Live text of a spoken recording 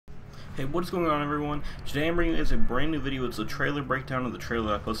Hey, what is going on, everyone? Today I'm bringing you guys a brand new video. It's a trailer breakdown of the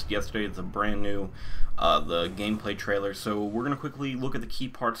trailer I posted yesterday. It's a brand new the gameplay trailer. So we're going to quickly look at the key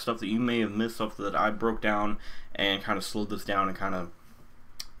parts, stuff that you may have missed, stuff that I broke down and kind of slowed this down and kind of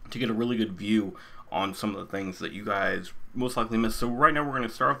to get a really good view on some of the things that you guys most likely missed. So right now we're going to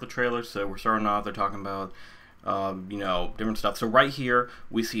start off the trailer. So we're starting off, they're talking about different stuff. So right here,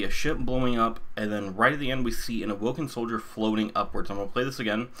 we see a ship blowing up, and then right at the end, we see an Awoken soldier floating upwards. I'm going to play this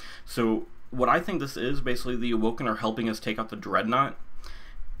again. So what I think this is, basically, the Awoken are helping us take out the Dreadnought,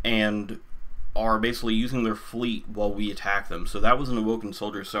 and are basically using their fleet while we attack them. So that was an Awoken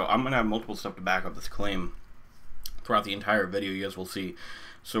soldier. So I'm going to have multiple stuff to back up this claim throughout the entire video, you guys will see.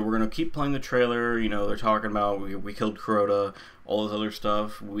 So we're going to keep playing the trailer. You know, they're talking about we killed Crota, all this other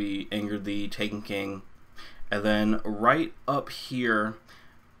stuff. We angered the Taken King. And then right up here,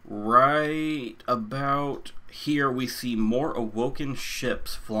 right about here, we see more Awoken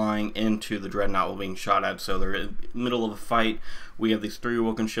ships flying into the Dreadnought while being shot at. So they're in the middle of a fight. We have these 3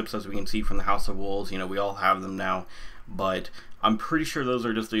 Awoken ships, as we can see from the House of Wolves. You know, we all have them now. But I'm pretty sure those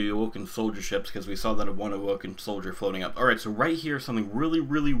are just the Awoken soldier ships, because we saw that one Awoken soldier floating up. Alright, so right here, something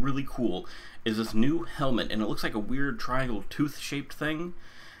really cool is this new helmet. And it looks like a weird triangle tooth-shaped thing.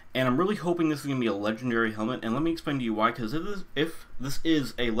 And I'm really hoping this is going to be a legendary helmet, and let me explain to you why, because if this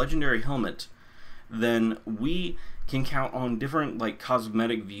is a legendary helmet, then we can count on different, like,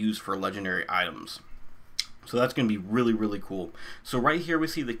 cosmetic views for legendary items. So that's going to be really cool. So right here we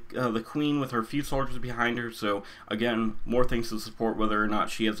see the Queen with her few soldiers behind her, so again, more things to support whether or not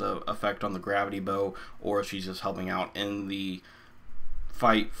she has an effect on the gravity bow, or if she's just helping out in the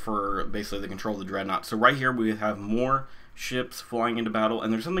fight for basically the control of the Dreadnought. So right here we have more ships flying into battle,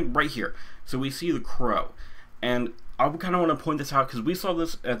 and there's something right here. So we see the Crow, and I kind of want to point this out because we saw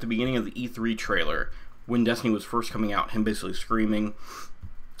this at the beginning of the E3 trailer when Destiny was first coming out, him basically screaming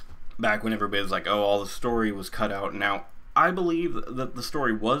back when everybody was like, oh, all the story was cut out. Now I believe that the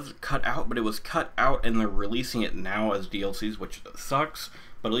story was cut out, but it was cut out and they're releasing it now as DLCs, which sucks,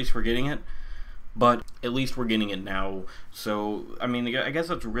 but at least we're getting it. But at least we're getting it now, so I mean, I guess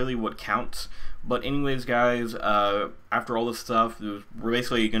that's really what counts. But anyways, guys, after all this stuff, we're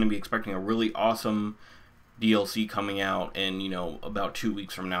basically going to be expecting a really awesome DLC coming out in, you know, about 2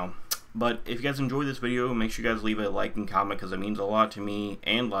 weeks from now. But if you guys enjoyed this video, make sure you guys leave a like and comment, because it means a lot to me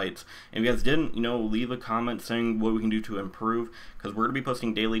and Lights. And if you guys didn't, you know, leave a comment saying what we can do to improve, because we're going to be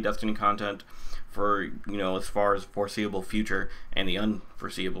posting daily Destiny content for, you know, as far as foreseeable future and the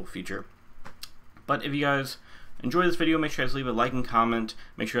unforeseeable future. But if you guys enjoy this video, make sure you guys leave a like and comment.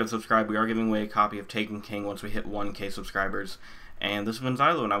 Make sure you guys subscribe. We are giving away a copy of Taken King once we hit 1K subscribers. And this has been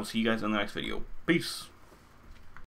Xylo, and I will see you guys in the next video. Peace!